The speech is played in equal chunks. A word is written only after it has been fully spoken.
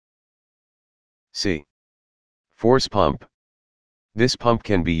C. Force pump. This pump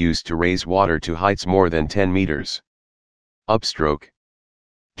can be used to raise water to heights more than 10 meters. Upstroke.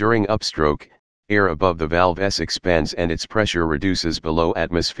 During upstroke, air above the valve S expands and its pressure reduces below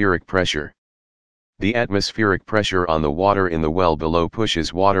atmospheric pressure. The atmospheric pressure on the water in the well below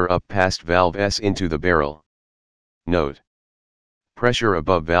pushes water up past valve S into the barrel. Note: pressure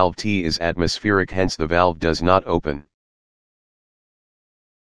above valve T is atmospheric, hence the valve does not open.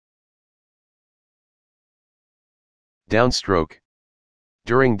 Downstroke.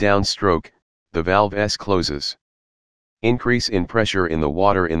 During downstroke, the valve S closes. Increase in pressure in the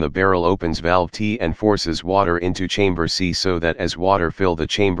water in the barrel opens valve T and forces water into chamber C, so that as water fill the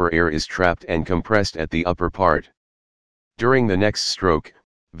chamber, air is trapped and compressed at the upper part. During the next stroke,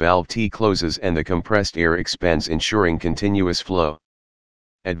 valve T closes and the compressed air expands, ensuring continuous flow.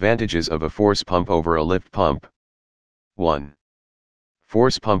 Advantages of a force pump over a lift pump. 1.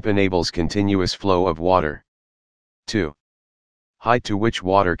 Force pump enables continuous flow of water. 2. Height to which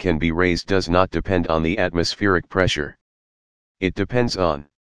water can be raised does not depend on the atmospheric pressure. It depends on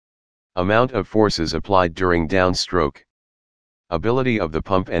amount of forces applied during downstroke, ability of the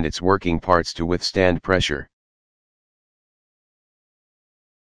pump and its working parts to withstand pressure.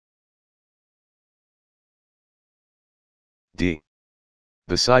 D.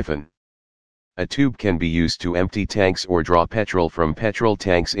 The siphon. A tube can be used to empty tanks or draw petrol from petrol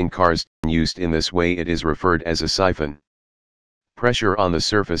tanks in cars. Used in this way, it is referred as a siphon. Pressure on the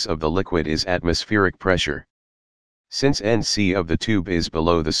surface of the liquid is atmospheric pressure. Since NC of the tube is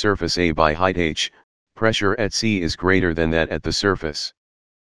below the surface A by height h, pressure at C is greater than that at the surface.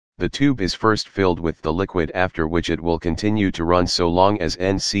 The tube is first filled with the liquid, after which it will continue to run so long as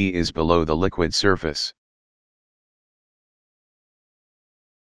NC is below the liquid surface.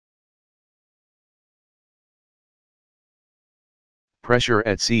 Pressure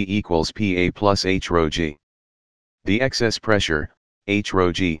at C equals PA plus H rho G. The excess pressure, H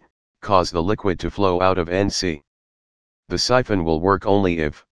rho G, cause the liquid to flow out of NC. The siphon will work only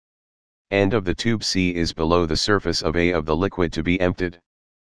if end of the tube C is below the surface of A of the liquid to be emptied.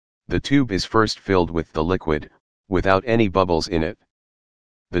 The tube is first filled with the liquid, without any bubbles in it.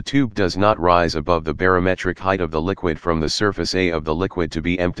 The tube does not rise above the barometric height of the liquid from the surface A of the liquid to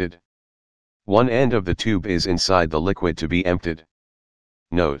be emptied. One end of the tube is inside the liquid to be emptied.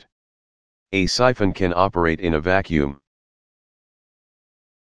 Note: a siphon can operate in a vacuum.